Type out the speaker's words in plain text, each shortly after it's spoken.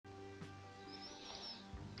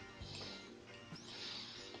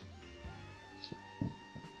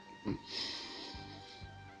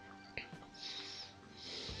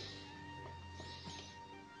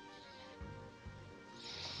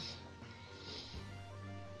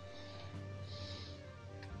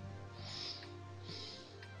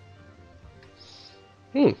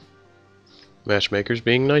Hmm. Matchmaker's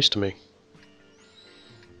being nice to me.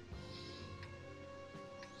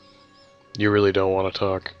 You really don't want to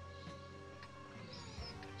talk.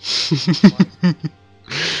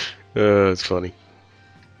 It's funny.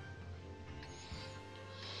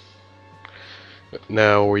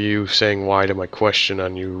 Now, were you saying why to my question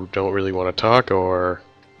on you don't really want to talk, or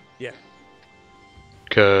Yeah.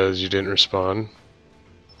 because you didn't respond?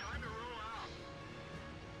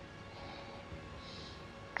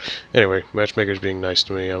 Anyway, matchmaker's being nice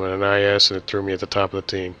to me. I'm in an IS and it threw me at the top of the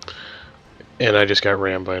team. And I just got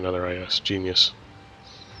rammed by another IS. Genius.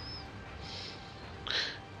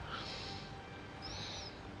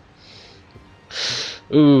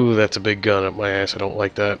 Ooh, that's a big gun up my ass. I don't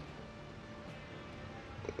like that.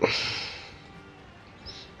 I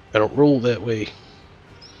don't roll that way.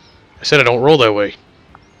 I said I don't roll that way.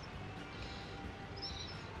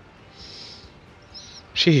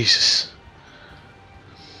 Jesus.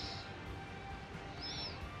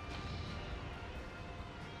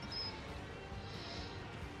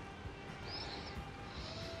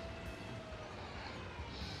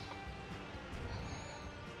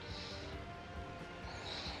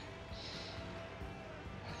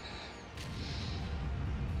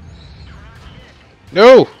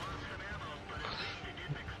 No!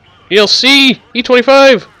 ELC!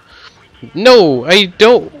 E25! No, I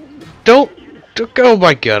don't... Oh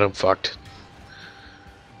my god, I'm fucked.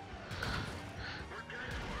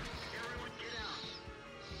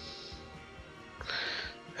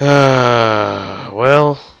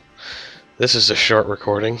 Well, this is a short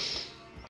recording.